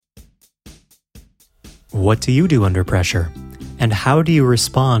What do you do under pressure? And how do you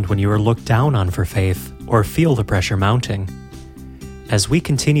respond when you are looked down on for faith or feel the pressure mounting? As we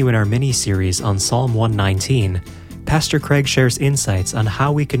continue in our mini-series on Psalm 119, Pastor Craig shares insights on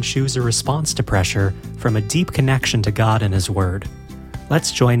how we can choose a response to pressure from a deep connection to God and His Word.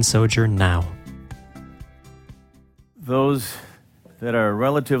 Let's join Sojourn now. Those that are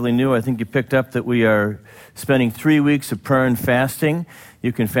relatively new, I think you picked up that we are spending 3 weeks of prayer and fasting.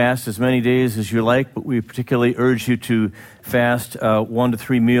 You can fast as many days as you like, but we particularly urge you to fast 1 to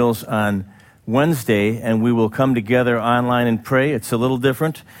 3 meals on Wednesday, and we will come together online and pray. It's a little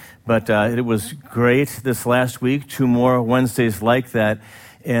different, but it was great this last week. 2 more Wednesdays like that,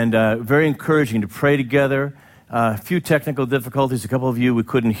 and very encouraging to pray together. A few technical difficulties. A couple of you we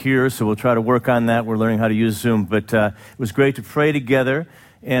couldn't hear, so we'll try to work on that. We're learning how to use Zoom, but it was great to pray together.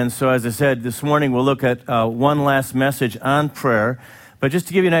 And so, as I said, this morning we'll look at one last message on prayer. But just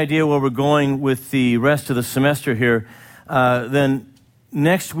to give you an idea where we're going with the rest of the semester here, then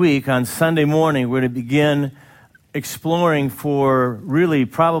next week on Sunday morning we're going to begin exploring for really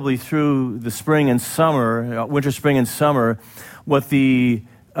probably through the spring and summer, winter, spring, and summer, what the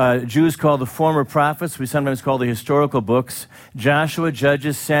Jews call the former prophets. We sometimes call the historical books, Joshua,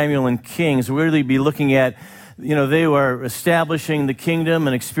 Judges, Samuel, and Kings. We'll really be looking at, they were establishing the kingdom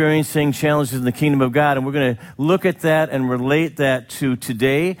and experiencing challenges in the kingdom of God. And we're going to look at that and relate that to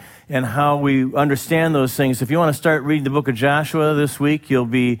today and how we understand those things. If you want to start reading the book of Joshua this week, you'll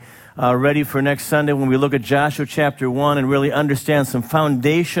be ready for next Sunday when we look at Joshua chapter 1 and really understand some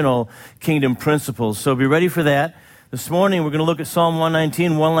foundational kingdom principles. So be ready for that. This morning, we're going to look at Psalm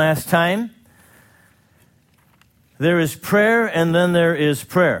 119 one last time. There is prayer, and then there is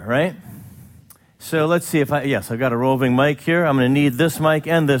prayer, right? So let's see if I've got a roving mic here. I'm going to need this mic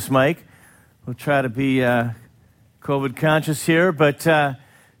and this mic. We'll try to be COVID conscious here. But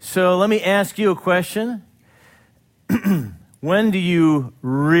so let me ask you a question. When do you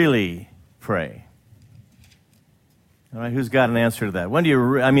really pray? All right, who's got an answer to that? When do you,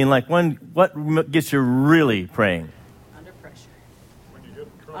 what gets you really praying?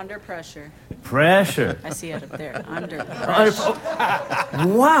 Under pressure. Pressure. I see it up there. Under pressure.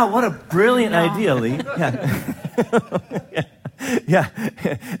 Wow, what a brilliant idea, Lee. Yeah. Yeah.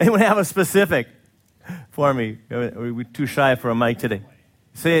 Anyone have a specific for me? We're too shy for a mic today.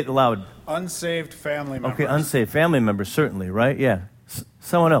 Say it loud. Unsaved family members. Okay, unsaved family members, certainly, right? Yeah.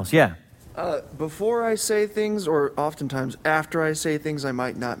 Someone else, yeah. Before I say things, or oftentimes after I say things I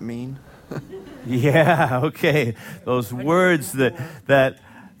might not mean. Yeah, okay. Those words that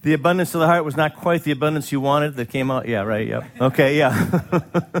the abundance of the heart was not quite the abundance you wanted that came out. Yeah, right, yeah. Okay,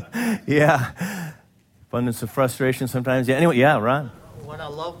 yeah. Yeah. Abundance of frustration sometimes. Yeah, anyway, yeah, Ron. When a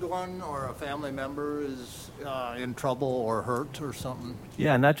loved one or a family member is in trouble or hurt or something.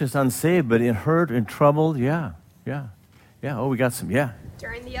 Yeah, not just unsaved, but in hurt and troubled. Yeah, yeah. Yeah, oh, we got some, yeah.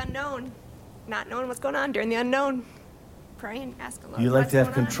 During the unknown. Not knowing what's going on during the unknown. Pray and ask the Lord. You like to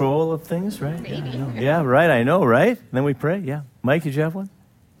have control of things, right? Maybe. Yeah, right, I know, right? Then we pray, yeah. Mike, did you have one?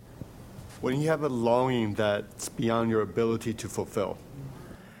 When you have a longing that's beyond your ability to fulfill.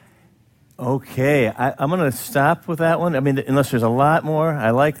 Okay, I'm going to stop with that one. I mean, unless there's a lot more. I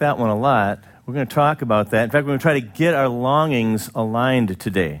like that one a lot. We're going to talk about that. In fact, we're going to try to get our longings aligned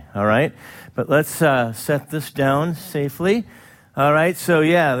today, all right? But let's set this down safely. All right, so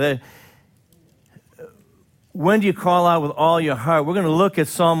yeah, when do you call out with all your heart? We're going to look at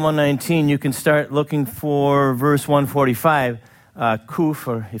Psalm 119. You can start looking for verse 145. Kuf,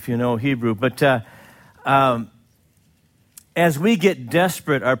 or if you know Hebrew. But as we get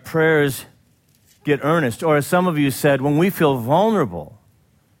desperate, our prayers get earnest. Or as some of you said, when we feel vulnerable,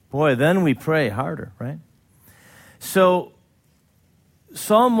 boy, then we pray harder, right? So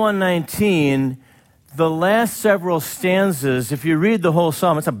Psalm 119, the last several stanzas, if you read the whole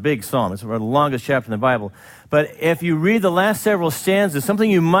psalm, it's a big psalm. It's the longest chapter in the Bible. But if you read the last several stanzas, something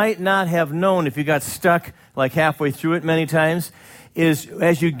you might not have known if you got stuck like halfway through it many times, is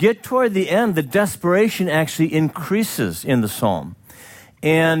as you get toward the end, the desperation actually increases in the psalm.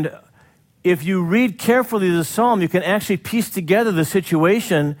 And if you read carefully the psalm, you can actually piece together the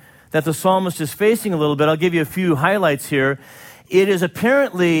situation that the psalmist is facing a little bit. I'll give you a few highlights here. It is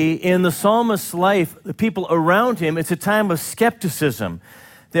apparently in the psalmist's life, the people around him, it's a time of skepticism.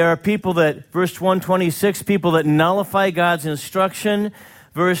 There are people that, verse 126, people that nullify God's instruction.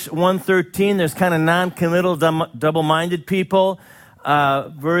 Verse 113, there's kind of non-committal, double-minded people.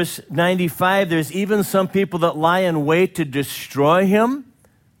 Verse 95, there's even some people that lie in wait to destroy him.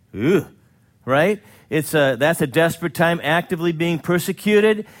 Ugh, right? That's a desperate time, actively being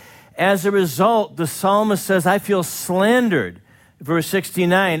persecuted. As a result, the psalmist says, I feel slandered. verse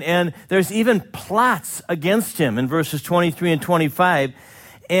 69. And there's even plots against him in verses 23 and 25.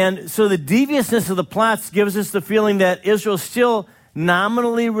 And so the deviousness of the plots gives us the feeling that Israel's still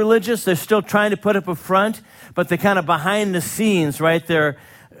nominally religious. They're still trying to put up a front, but they're kind of behind the scenes, right? They're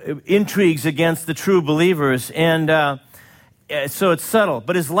intrigues against the true believers. And so it's subtle.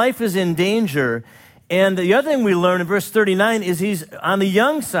 But his life is in danger. And the other thing we learn in verse 39 is he's on the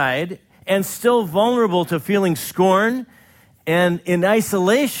young side and still vulnerable to feeling scorn. And in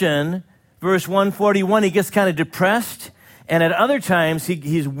isolation, verse 141, he gets kind of depressed. And at other times,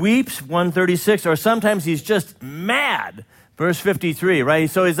 he weeps, 136, or sometimes he's just mad, verse 53, right?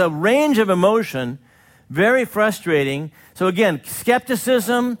 So it's a range of emotion, very frustrating. So again,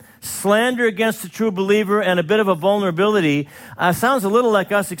 skepticism, slander against the true believer, and a bit of a vulnerability. Sounds a little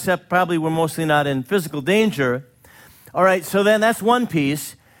like us, except probably we're mostly not in physical danger. All right, so then that's one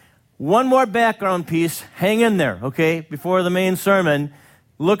piece. One more background piece. Hang in there, okay, before the main sermon.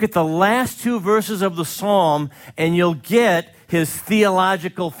 Look at the last two verses of the psalm, and you'll get his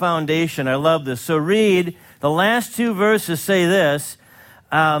theological foundation. I love this. So read, the last two verses say this.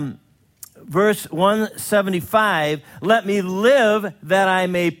 Verse 175, let me live that I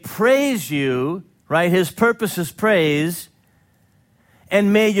may praise you, right? His purpose is praise.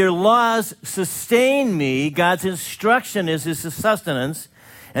 And may your laws sustain me. God's instruction is his sustenance.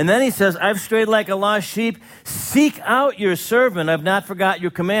 And then he says, I've strayed like a lost sheep. Seek out your servant. I've not forgot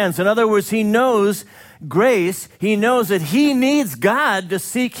your commands. In other words, he knows grace. He knows that he needs God to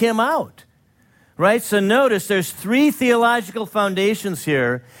seek him out. Right? So notice there's three theological foundations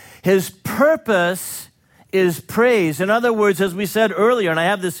here. His purpose is praise. In other words, as we said earlier, and I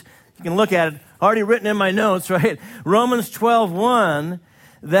have this, you can look at it, already written in my notes, right? Romans 12:1,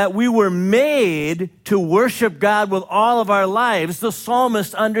 that we were made to worship God with all of our lives. The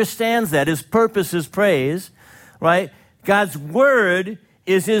psalmist understands that. His purpose is praise, right? God's word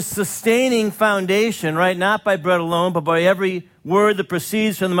is his sustaining foundation, right? Not by bread alone, but by every word that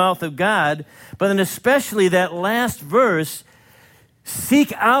proceeds from the mouth of God. But then especially that last verse,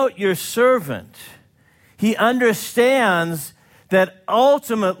 seek out your servant. He understands that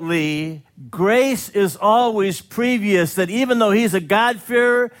ultimately grace is always previous, that even though he's a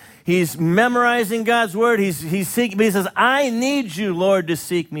God-fearer, he's memorizing God's word, he's seeking, but he says, I need you, Lord, to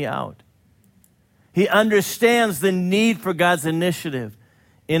seek me out. He understands the need for God's initiative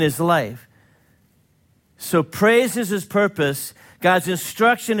in his life. So praise is his purpose. God's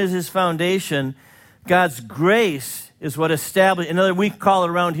instruction is his foundation. God's grace is what established, another we call it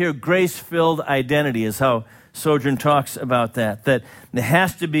around here grace-filled identity is how Sojourn talks about that it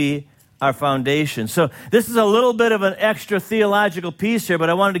has to be our foundation. So this is a little bit of an extra theological piece here, but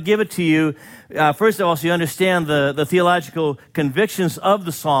I wanted to give it to you, first of all, so you understand the theological convictions of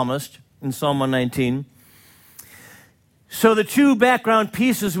the psalmist in Psalm 119. So the two background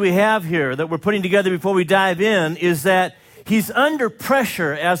pieces we have here that we're putting together before we dive in is that he's under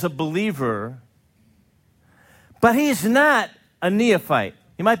pressure as a believer, but he's not a neophyte.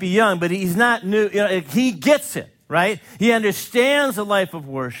 He might be young, but he's not new. He gets it, right? He understands the life of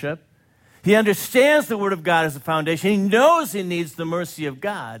worship. He understands the Word of God as a foundation. He knows he needs the mercy of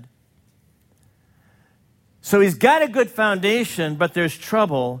God. So he's got a good foundation, but there's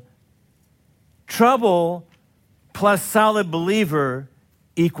trouble. Trouble plus solid believer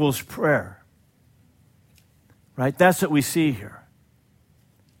equals prayer. Right? That's what we see here.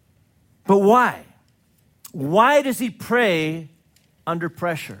 But why? Why does he pray under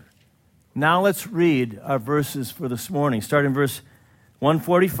pressure? Now let's read our verses for this morning. Start in verse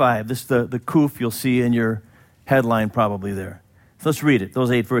 145. This is the kuf you'll see in your headline probably there. So let's read it,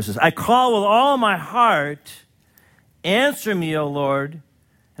 those 8 verses. I call with all my heart. Answer me, O Lord,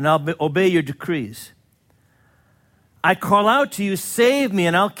 and I'll obey your decrees. I call out to you, save me,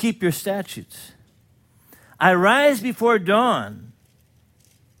 and I'll keep your statutes. I rise before dawn.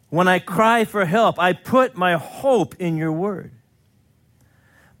 When I cry for help, I put my hope in your word.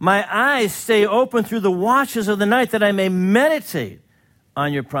 My eyes stay open through the watches of the night that I may meditate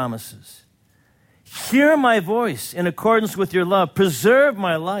on your promises. Hear my voice in accordance with your love. Preserve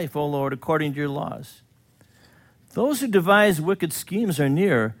my life, O Lord, according to your laws. Those who devise wicked schemes are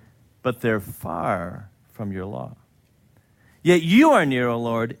near, but they're far from your law. Yet you are near, O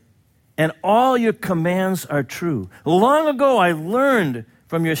Lord, and all your commands are true. Long ago I learned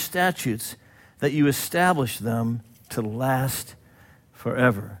from your statutes that you established them to last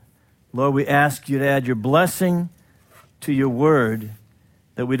forever. Lord, we ask you to add your blessing to your word,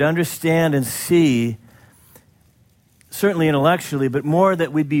 that we'd understand and see, certainly intellectually, but more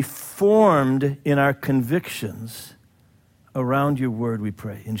that we'd be formed in our convictions around your word, we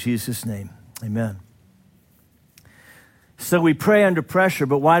pray. In Jesus' name, amen. So we pray under pressure,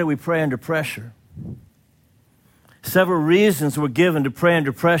 but why do we pray under pressure? Several reasons were given to pray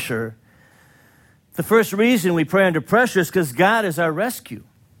under pressure. The first reason we pray under pressure is because God is our rescue.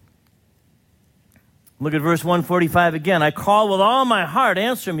 Look at verse 145 again. I call with all my heart,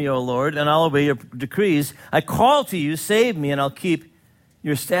 answer me, O Lord, and I'll obey your decrees. I call to you, save me, and I'll keep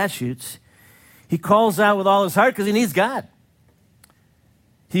your statutes. He calls out with all his heart because he needs God.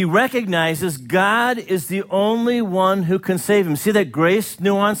 He recognizes God is the only one who can save him. See that grace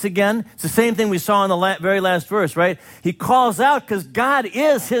nuance again? It's the same thing we saw in the very last verse, right? He calls out because God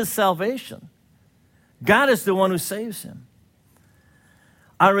is his salvation. God is the one who saves him.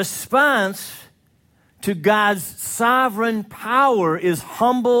 Our response to God's sovereign power is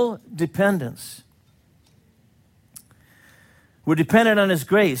humble dependence. We're dependent on his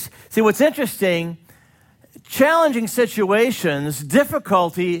grace. See, what's interesting, challenging situations,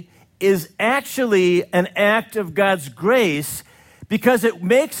 difficulty is actually an act of God's grace because it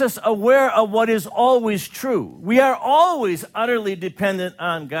makes us aware of what is always true. We are always utterly dependent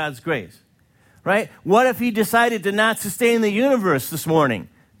on God's grace, right? What if he decided to not sustain the universe this morning?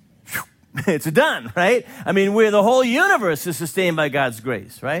 It's done, right? I mean, the whole universe is sustained by God's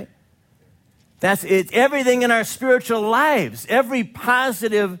grace, right? That's it. Everything in our spiritual lives, every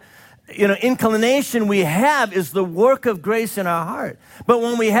positive inclination we have is the work of grace in our heart. But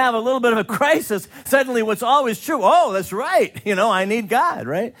when we have a little bit of a crisis, suddenly what's always true, oh, that's right, I need God,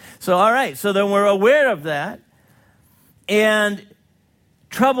 right? So, all right, so then we're aware of that. And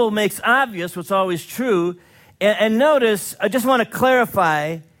trouble makes obvious what's always true. And notice, I just want to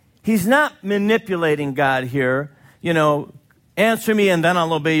clarify, he's not manipulating God here, answer me and then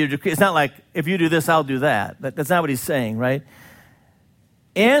I'll obey your decree. It's not like, if you do this, I'll do that. That's not what he's saying, right?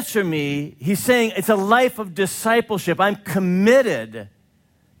 Answer me, he's saying it's a life of discipleship. I'm committed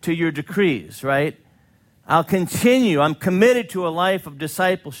to your decrees, right? I'll continue. I'm committed to a life of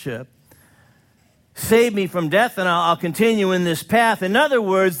discipleship. Save me from death and I'll continue in this path. In other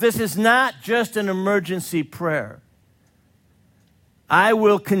words, this is not just an emergency prayer. I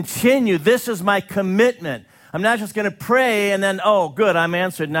will continue. This is my commitment. I'm not just going to pray and then, oh, good, I'm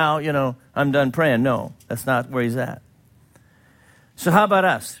answered now, I'm done praying. No, that's not where he's at. So how about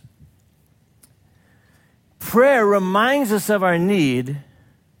us? Prayer reminds us of our need,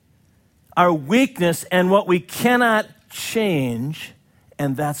 our weakness, and what we cannot change,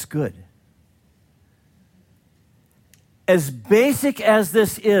 and that's good. As basic as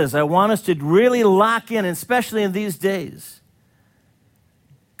this is, I want us to really lock in, especially in these days.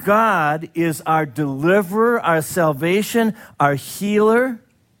 God is our deliverer, our salvation, our healer.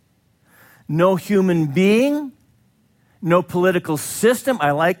 No human being, no political system.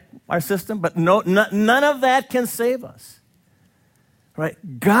 I like our system, but none of that can save us. Right?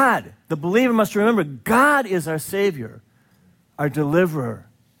 God, the believer must remember, God is our Savior, our deliverer,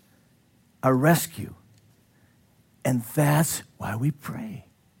 our rescue. And that's why we pray.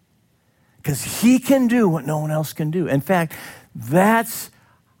 Because he can do what no one else can do. In fact, that's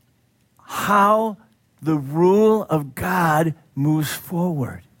how the rule of God moves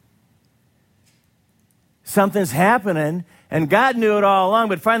forward. Something's happening, and God knew it all along,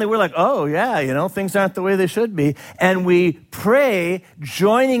 but finally we're like, oh, yeah, things aren't the way they should be. And we pray,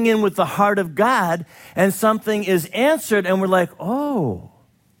 joining in with the heart of God, and something is answered, and we're like, oh,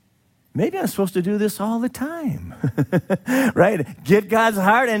 maybe I'm supposed to do this all the time, right? Get God's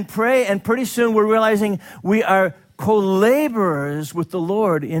heart and pray, and pretty soon we're realizing we are co-laborers with the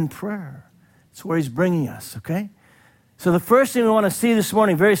Lord in prayer. It's where he's bringing us, okay? So the first thing we want to see this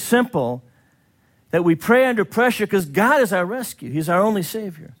morning, very simple, that we pray under pressure because God is our rescue. He's our only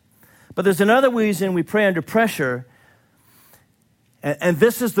Savior. But there's another reason we pray under pressure, and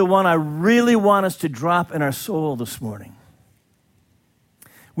this is the one I really want us to drop in our soul this morning.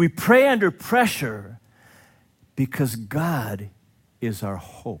 We pray under pressure because God is our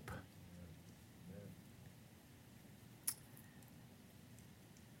hope.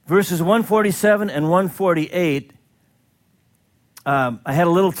 Verses 147 and 148, I had a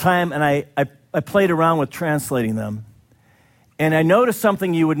little time and I played around with translating them. And I noticed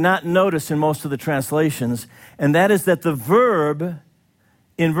something you would not notice in most of the translations, and that is that the verb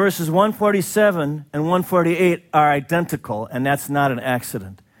in verses 147 and 148 are identical, and that's not an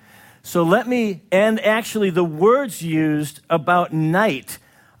accident. So actually the words used about night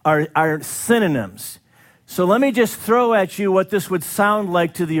are synonyms. So let me just throw at you what this would sound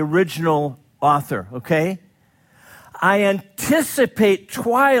like to the original author, okay? I anticipate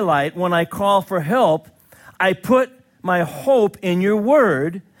twilight when I call for help. I put my hope in your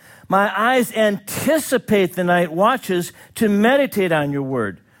word. My eyes anticipate the night watches to meditate on your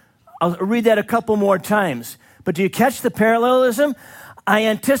word. I'll read that a couple more times. But do you catch the parallelism? I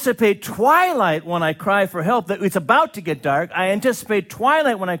anticipate twilight when I cry for help. That it's about to get dark. I anticipate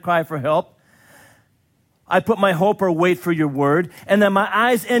twilight when I cry for help. I put my hope or wait for your word. And then my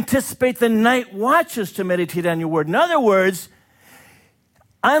eyes anticipate the night watches to meditate on your word. In other words,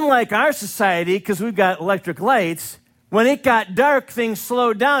 unlike our society, because we've got electric lights, when it got dark, things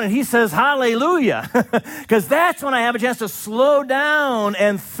slowed down. And he says, hallelujah, because that's when I have a chance to slow down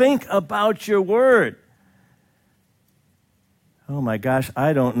and think about your word. Oh my gosh,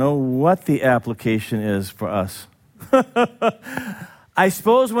 I don't know what the application is for us. I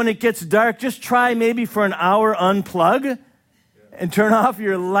suppose when it gets dark, just try maybe for an hour unplug and turn off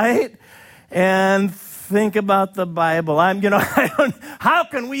your light and think about the Bible. How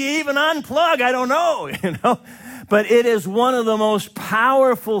can we even unplug? I don't know, But it is one of the most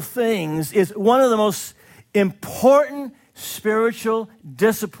powerful things. It's one of the most important spiritual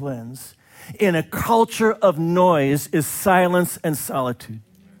disciplines in a culture of noise is silence and solitude.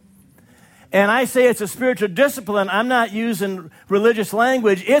 And I say it's a spiritual discipline. I'm not using religious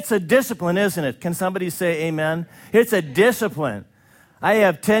language. It's a discipline, isn't it? Can somebody say amen? It's a discipline. I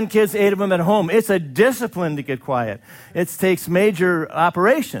have 10 kids, 8 of them at home. It's a discipline to get quiet. It takes major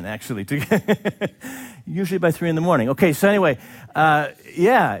operation, actually, usually by 3 a.m. Okay, so anyway,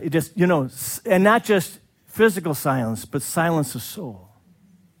 it just, and not just physical silence, but silence of soul.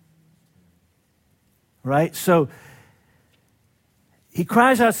 Right? So he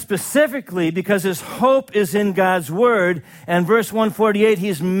cries out specifically because his hope is in God's word. And verse 148,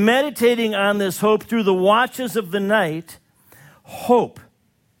 he's meditating on this hope through the watches of the night. Hope.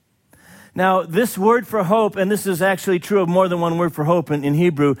 Now, this word for hope, and this is actually true of more than one word for hope in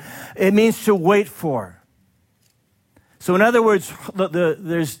Hebrew, it means to wait for. So in other words,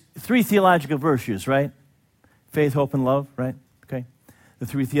 there's 3 theological virtues, right? Faith, hope, and love, right? Okay. The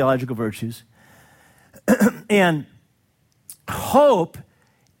 3 theological virtues. And hope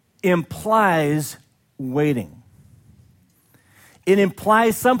implies waiting. It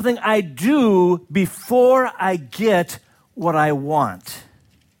implies something I do before I get what I want.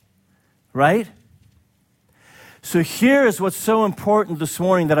 Right? So here is what's so important this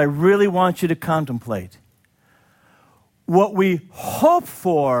morning that I really want you to contemplate. What we hope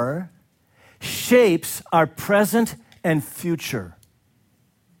for shapes our present and future.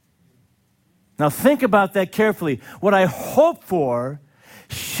 Now think about that carefully. What I hope for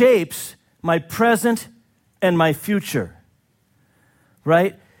shapes my present and my future.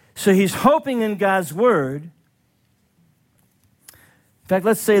 Right? So he's hoping in God's word. In fact,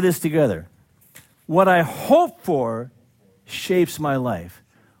 let's say this together. What I hope for shapes my life.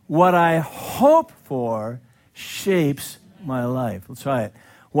 What I hope for shapes my life. Let's try it.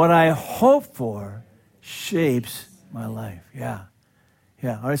 What I hope for shapes my life. Yeah.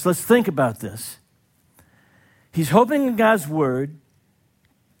 All right, so let's think about this. He's hoping in God's word,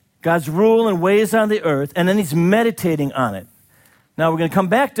 God's rule and ways on the earth, and then he's meditating on it. Now, we're going to come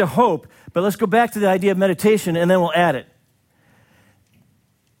back to hope, but let's go back to the idea of meditation, and then we'll add it.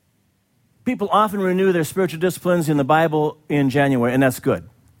 People often renew their spiritual disciplines in the Bible in January, and that's good.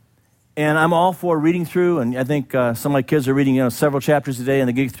 And I'm all for reading through, and I think some of my kids are reading several chapters a day, and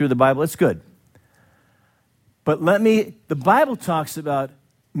they get through the Bible. It's good. But the Bible talks about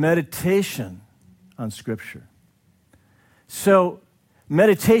meditation on Scripture. So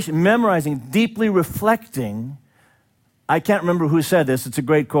meditation, memorizing, deeply reflecting. I can't remember who said this. It's a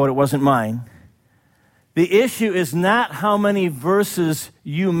great quote. It wasn't mine. The issue is not how many verses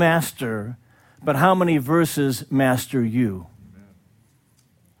you master, but how many verses master you.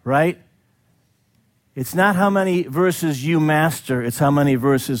 Right? It's not how many verses you master, it's how many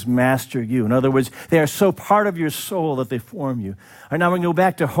verses master you. In other words, they are so part of your soul that they form you. All right, now we're going to go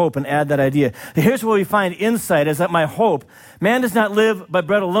back to hope and add that idea. Here's where we find insight, is that my hope, man does not live by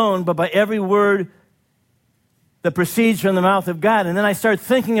bread alone, but by every word that proceeds from the mouth of God. And then I start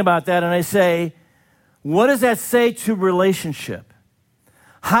thinking about that and I say, what does that say to relationship?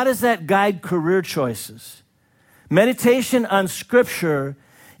 How does that guide career choices? Meditation on Scripture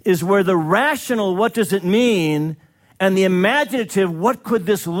is where the rational, what does it mean, and the imaginative, what could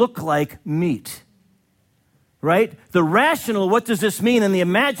this look like, meet. Right? The rational, what does this mean, and the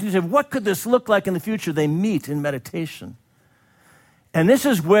imaginative, what could this look like in the future, they meet in meditation. And this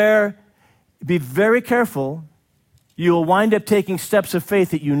is where, be very careful, you will wind up taking steps of faith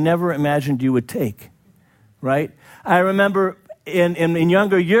that you never imagined you would take. Right? I remember in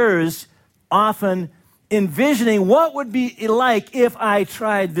younger years, often envisioning what would be like if I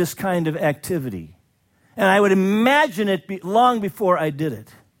tried this kind of activity. And I would imagine it long before I did it.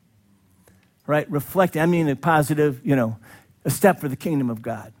 Right? Reflecting, a positive, a step for the kingdom of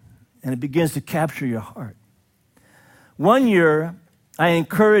God. And it begins to capture your heart. One year, I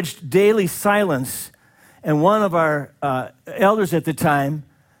encouraged daily silence, and one of our elders at the time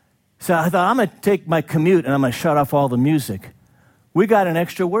said, I thought, I'm going to take my commute and I'm going to shut off all the music. We got an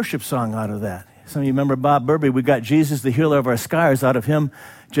extra worship song out of that. Some of you remember Bob Burby. We got Jesus, the healer of our scars, out of him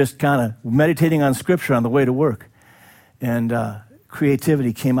just kind of meditating on Scripture on the way to work. And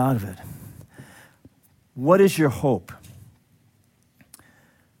creativity came out of it. What is your hope?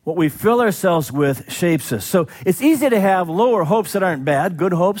 What we fill ourselves with shapes us. So it's easy to have lower hopes that aren't bad.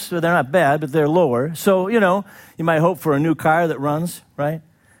 Good hopes, they're not bad, but they're lower. So, you might hope for a new car that runs, right?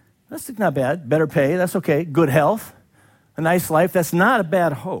 That's not bad. Better pay, that's okay. Good health, a nice life, that's not a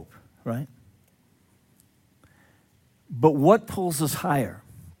bad hope, right? But what pulls us higher?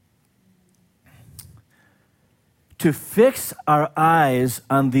 To fix our eyes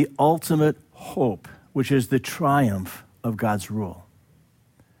on the ultimate hope, which is the triumph of God's rule.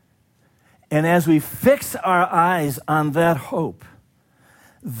 And as we fix our eyes on that hope,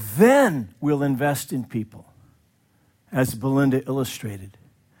 then we'll invest in people, as Belinda illustrated.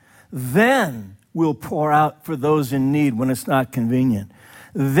 Then we'll pour out for those in need when it's not convenient.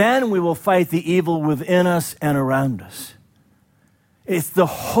 Then we will fight the evil within us and around us. It's the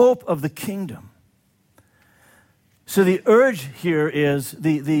hope of the kingdom. So the urge here is,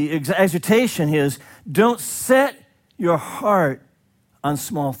 the exhortation is, don't set your heart on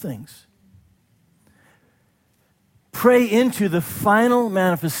small things. Pray into the final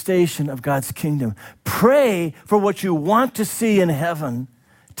manifestation of God's kingdom. Pray for what you want to see in heaven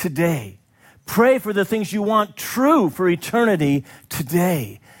today. Pray for the things you want true for eternity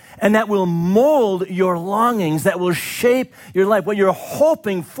today. And that will mold your longings, that will shape your life. What you're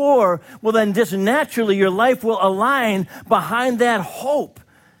hoping for, well, then just naturally your life will align behind that hope.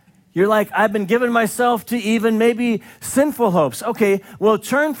 You're like, I've been giving myself to even maybe sinful hopes. Okay, well,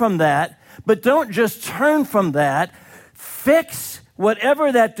 turn from that, but don't just turn from that. Fix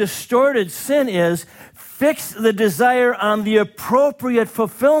whatever that distorted sin is. Fix the desire on the appropriate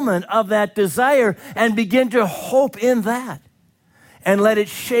fulfillment of that desire and begin to hope in that. And let it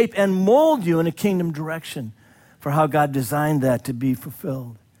shape and mold you in a kingdom direction for how God designed that to be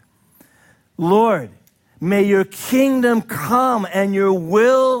fulfilled. Lord, may your kingdom come and your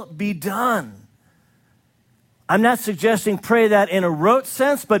will be done. I'm not suggesting pray that in a rote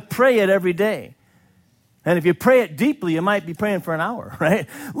sense, but pray it every day. And if you pray it deeply, you might be praying for an hour, right?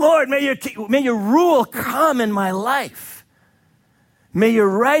 Lord, may your rule come in my life. May your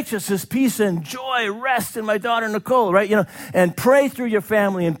righteousness, peace, and joy rest in my daughter Nicole, right? And pray through your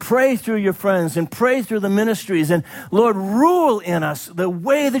family and pray through your friends and pray through the ministries. And Lord, rule in us the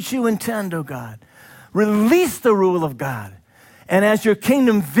way that you intend, oh God. Release the rule of God. And as your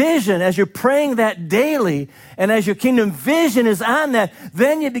kingdom vision, as you're praying that daily, and as your kingdom vision is on that,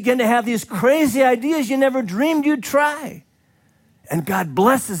 then you begin to have these crazy ideas you never dreamed you'd try. And God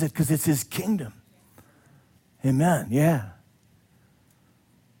blesses it because it's his kingdom. Amen, yeah.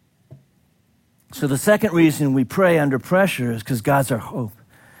 So the second reason we pray under pressure is because God's our hope.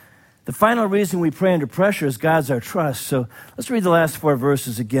 The final reason we pray under pressure is God's our trust. So let's read the last 4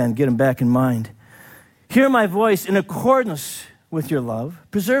 verses again, get them back in mind. Hear my voice in accordance with your love.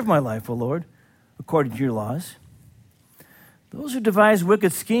 Preserve my life, O Lord, according to your laws. Those who devise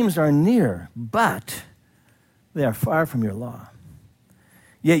wicked schemes are near, but they are far from your law.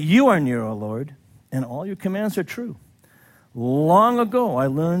 Yet you are near, O Lord, and all your commands are true. Long ago I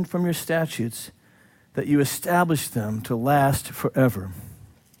learned from your statutes that you established them to last forever.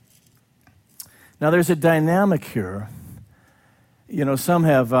 Now there's a dynamic here. Some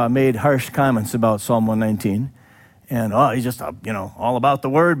have made harsh comments about Psalm 119. And, he's just, all about the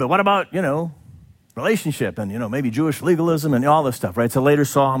word. But what about, relationship and, maybe Jewish legalism and all this stuff, right? It's a later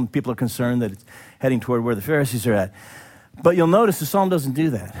psalm. People are concerned that it's heading toward where the Pharisees are at. But you'll notice the psalm doesn't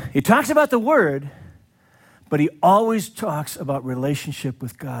do that. He talks about the word, but he always talks about relationship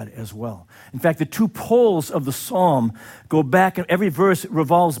with God as well. In fact, the 2 poles of the psalm go back, and every verse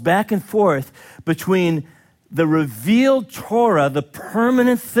revolves back and forth between the revealed Torah, the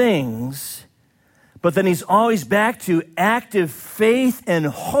permanent things, but then he's always back to active faith and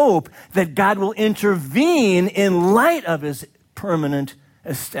hope that God will intervene in light of his permanent,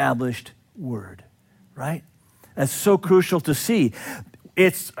 established word, right? That's so crucial to see.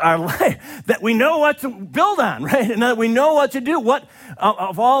 It's our life that we know what to build on, right? And that we know what to do. What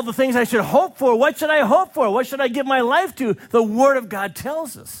of all the things I should hope for, what should I hope for? What should I give my life to? The Word of God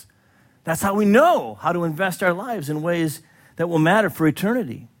tells us. That's how we know how to invest our lives in ways that will matter for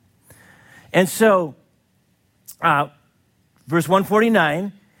eternity. And so, verse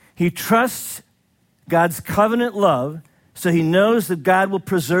 149, he trusts God's covenant love, so he knows that God will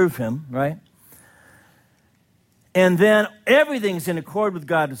preserve him, right? And then everything's in accord with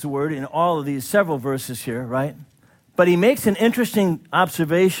God's word in all of these several verses here, right? But he makes an interesting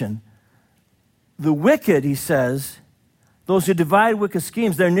observation. The wicked, he says, those who divide wicked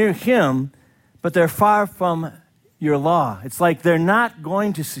schemes, they're near him, but they're far from your law. It's like they're not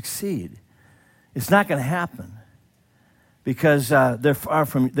going to succeed. It's not going to happen because they're far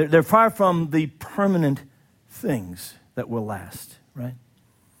from the permanent things that will last, right?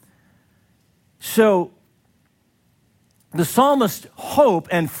 So the psalmist's hope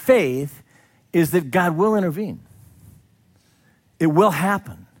and faith is that God will intervene. It will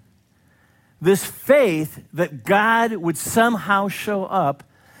happen. This faith that God would somehow show up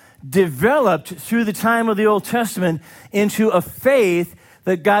developed through the time of the Old Testament into a faith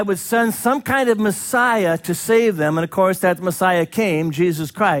that God would send some kind of Messiah to save them. And of course, that Messiah came,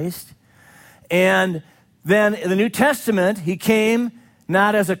 Jesus Christ. And then in the New Testament, he came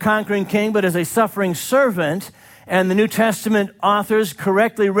not as a conquering king, but as a suffering servant. And the New Testament authors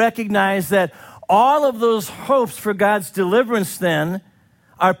correctly recognize that all of those hopes for God's deliverance then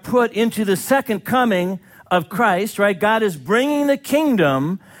are put into the second coming of Christ, right? God is bringing the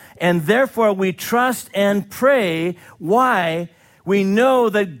kingdom, and therefore we trust and pray. Why? We know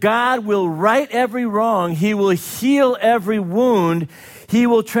that God will right every wrong. He will heal every wound. He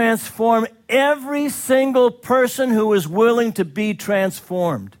will transform every single person who is willing to be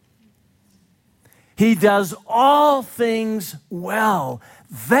transformed. He does all things well.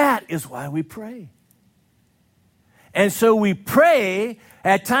 That is why we pray. And so we pray.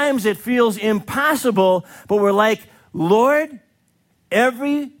 At times it feels impossible, but we're like, Lord,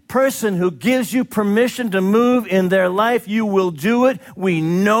 every person who gives you permission to move in their life, you will do it. We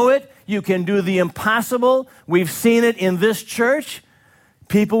know it. You can do the impossible. We've seen it in this church.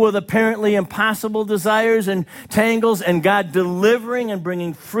 People with apparently impossible desires and tangles, and God delivering and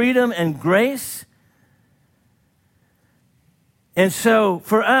bringing freedom and grace. And so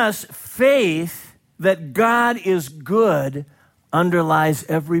for us, faith that God is good underlies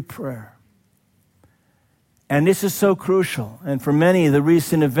every prayer. And this is so crucial. And for many, the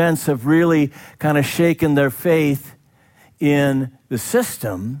recent events have really kind of shaken their faith in the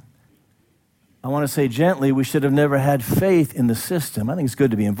system. I want to say gently, we should have never had faith in the system. I think it's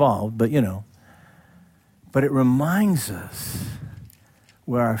good to be involved, but But it reminds us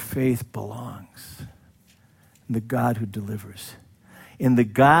where our faith belongs. In the God who delivers. In the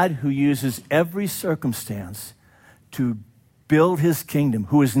God who uses every circumstance to build his kingdom,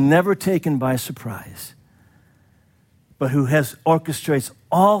 who is never taken by surprise, but who orchestrates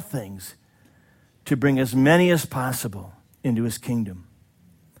all things to bring as many as possible into his kingdom.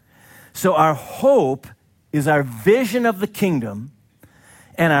 So our hope is our vision of the kingdom,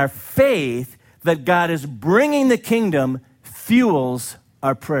 and our faith that God is bringing the kingdom fuels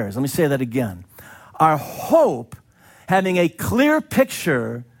our prayers. Let me say that again. Our hope, having a clear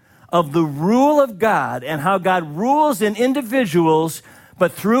picture of the rule of God and how God rules in individuals,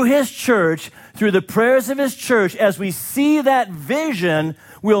 but through his church, through the prayers of his church, as we see that vision,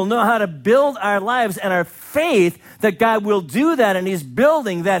 we'll know how to build our lives, and our faith that God will do that and he's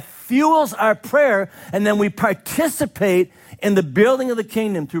building, that fuels our prayer, and then we participate in the building of the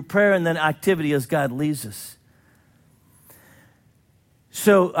kingdom through prayer and then activity as God leads us.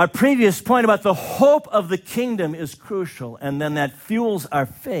 So our previous point about the hope of the kingdom is crucial, and then that fuels our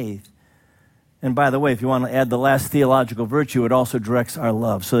faith. And by the way, if you want to add the last theological virtue, it also directs our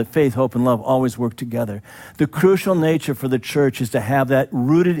love, so that faith, hope, and love always work together. The crucial nature for the church is to have that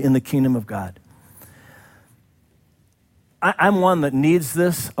rooted in the kingdom of God. I'm one that needs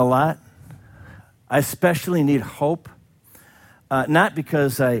this a lot. I especially need hope. Not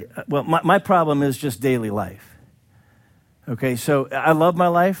because my problem is just daily life. Okay, so I love my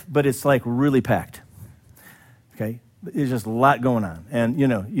life, but it's like really packed. Okay, there's just a lot going on. And,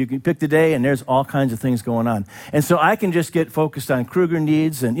 you can pick the day and there's all kinds of things going on. And so I can just get focused on Kruger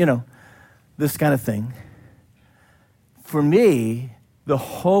needs and, this kind of thing. For me, the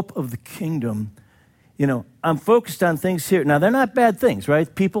hope of the kingdom, I'm focused on things here. Now, they're not bad things,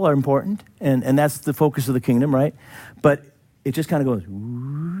 right? People are important, and that's the focus of the kingdom, right? But it just kind of goes,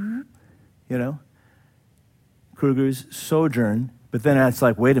 Kruger's sojourn, but then it's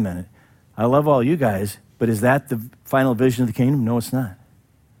like, wait a minute, I love all you guys, but is that the final vision of the kingdom? No, it's not.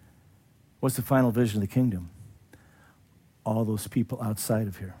 What's the final vision of the kingdom? All those people outside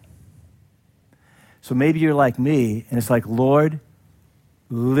of here. So maybe you're like me, and it's like, Lord,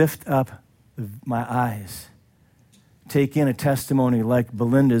 lift up my eyes. Take in a testimony like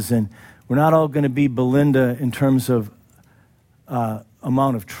Belinda's, and we're not all going to be Belinda in terms of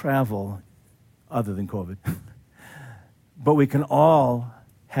amount of travel other than COVID. But we can all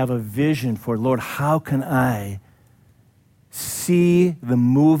have a vision for, Lord, how can I see the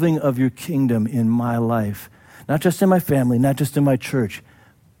moving of your kingdom in my life, not just in my family, not just in my church,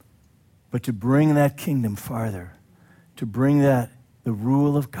 but to bring that kingdom farther, to bring the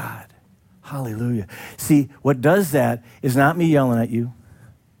rule of God. Hallelujah. See, what does that is not me yelling at you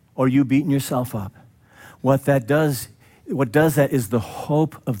or you beating yourself up. What does that is the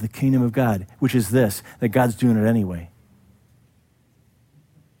hope of the kingdom of God, which is this, that God's doing it anyway.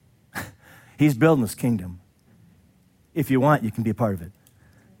 He's building this kingdom. If you want, you can be a part of it.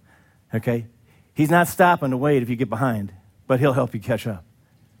 Okay? He's not stopping to wait if you get behind, but he'll help you catch up.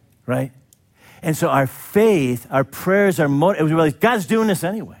 Right? And so our faith, our prayers, our motive, we realize God's doing this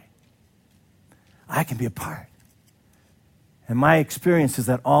anyway. I can be a part. And my experience is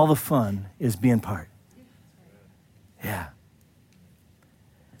that all the fun is being part. Yeah.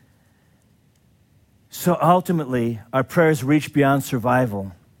 So ultimately, our prayers reach beyond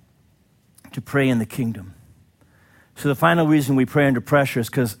survival to pray in the kingdom. So the final reason we pray under pressure is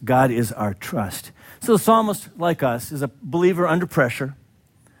because God is our trust. So the psalmist, like us, is a believer under pressure,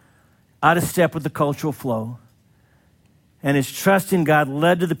 out of step with the cultural flow, and his trust in God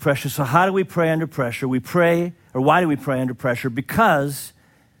led to the pressure. So how do we pray under pressure? We pray, or why do we pray under pressure? Because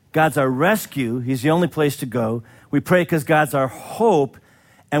God's our rescue. He's the only place to go. We pray because God's our hope,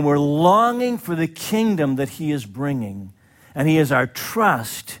 and we're longing for the kingdom that he is bringing. And he is our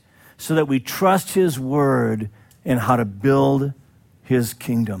trust, so that we trust his word in how to build his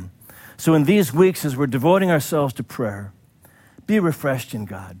kingdom. So in these weeks, as we're devoting ourselves to prayer, be refreshed in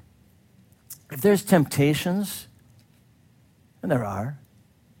God. If there's temptations, and there are,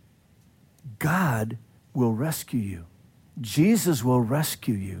 God will rescue you. Jesus will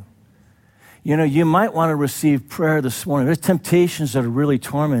rescue you. You know, you might want to receive prayer this morning. There's temptations that are really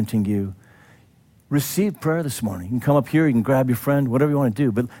tormenting you. Receive prayer this morning. You can come up here, you can grab your friend, whatever you want to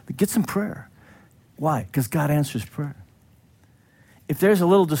do, but get some prayer. Why? Because God answers prayer. If there's a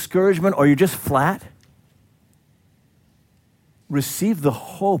little discouragement or you're just flat, receive the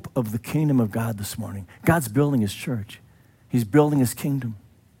hope of the kingdom of God this morning. God's building his church. He's building his kingdom.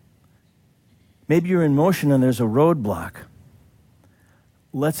 Maybe you're in motion and there's a roadblock.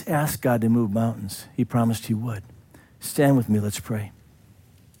 Let's ask God to move mountains. He promised he would. Stand with me. Let's pray.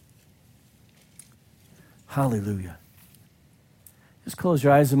 Hallelujah. Just close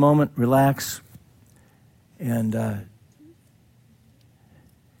your eyes a moment, relax, and I'm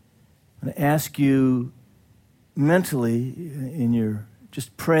going to ask you mentally,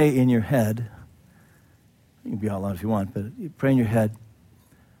 just pray in your head. You can be out loud if you want, but you pray in your head.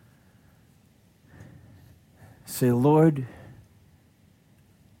 Say, Lord,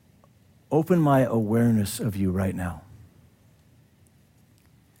 open my awareness of you right now.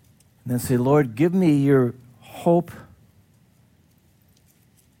 And then say, Lord, give me your hope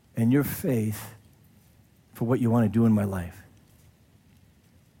and your faith for what you want to do in my life.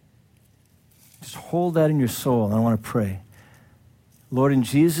 Just hold that in your soul, and I want to pray. Lord, in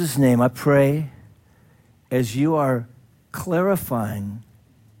Jesus' name, I pray as you are clarifying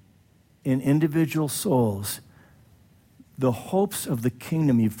in individual souls the hopes of the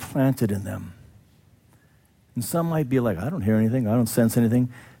kingdom you've planted in them. And some might be like, I don't hear anything, I don't sense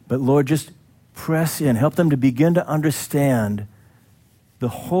anything. But Lord, just press in. Help them to begin to understand the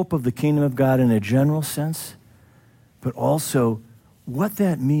hope of the kingdom of God in a general sense, but also what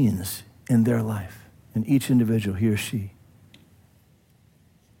that means in their life, in each individual, he or she.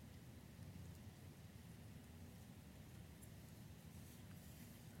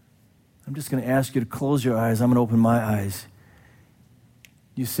 I'm just going to ask you to close your eyes. I'm going to open my eyes.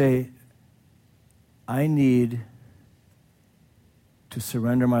 You say, I need to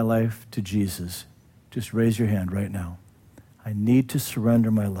surrender my life to Jesus. Just raise your hand right now. I need to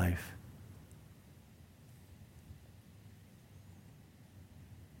surrender my life.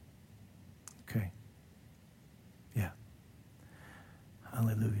 Okay. Yeah.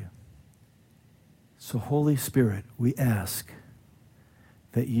 Hallelujah. So, Holy Spirit, we ask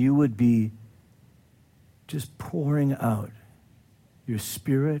that you would be just pouring out your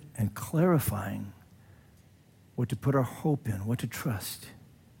Spirit and clarifying what to put our hope in, what to trust.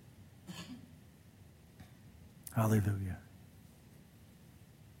 Hallelujah.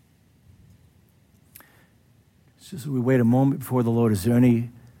 Just as we wait a moment before the Lord, is there any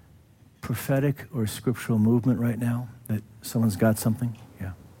prophetic or scriptural movement right now that someone's got something?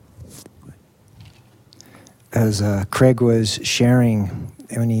 Yeah. As Craig was sharing,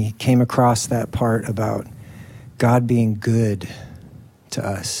 when he came across that part about God being good to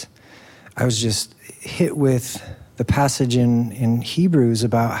us, I was just hit with the passage in Hebrews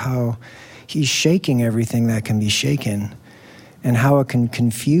about how he's shaking everything that can be shaken, and how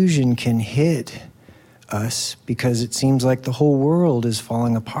confusion can hit us because it seems like the whole world is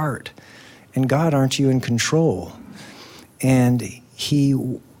falling apart. And God, aren't you in control? And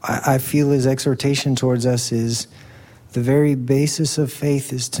I feel his exhortation towards us is the very basis of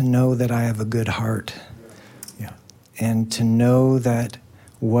faith is to know that I have a good heart. Yeah. And to know that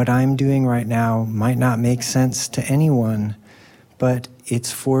what I'm doing right now might not make sense to anyone, but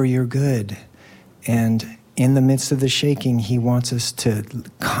it's for your good. And in the midst of the shaking, he wants us to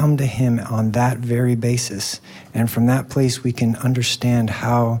come to him on that very basis. And from that place, we can understand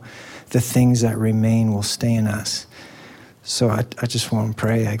how the things that remain will stay in us. So I just want to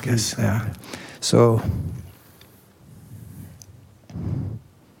pray, I guess. So,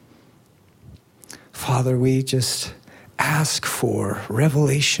 Father, we just ask for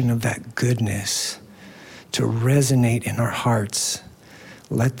revelation of that goodness to resonate in our hearts.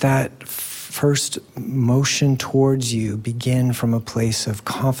 Let that first motion towards you begin from a place of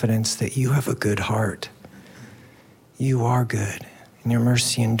confidence that you have a good heart. You are good, and your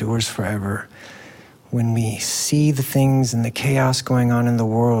mercy endures forever. When we see the things and the chaos going on in the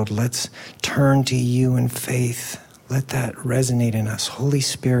world, let's turn to you in faith. Let that resonate in us. Holy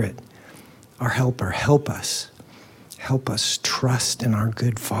Spirit, our helper, help us. Help us trust in our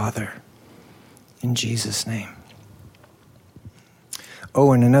good Father. In Jesus' name.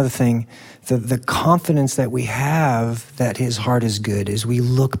 Oh, and another thing, the confidence that we have that his heart is good is we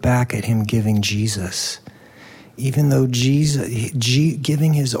look back at him giving Jesus. Even though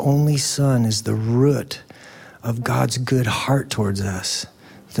giving his only son is the root of God's good heart towards us,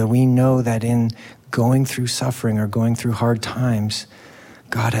 so we know that in going through suffering or going through hard times,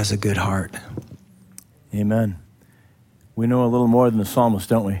 God has a good heart. Amen. We know a little more than the psalmist,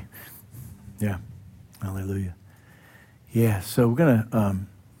 don't we? Yeah. Hallelujah. Yeah, so we're going to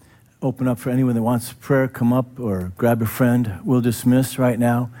open up for anyone that wants prayer, come up or grab a friend. We'll dismiss right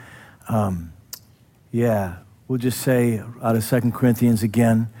now. We'll just say out of 2 Corinthians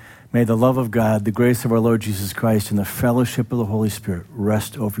again, may the love of God, the grace of our Lord Jesus Christ, and the fellowship of the Holy Spirit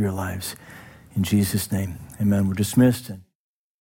rest over your lives. In Jesus' name, amen. We're dismissed.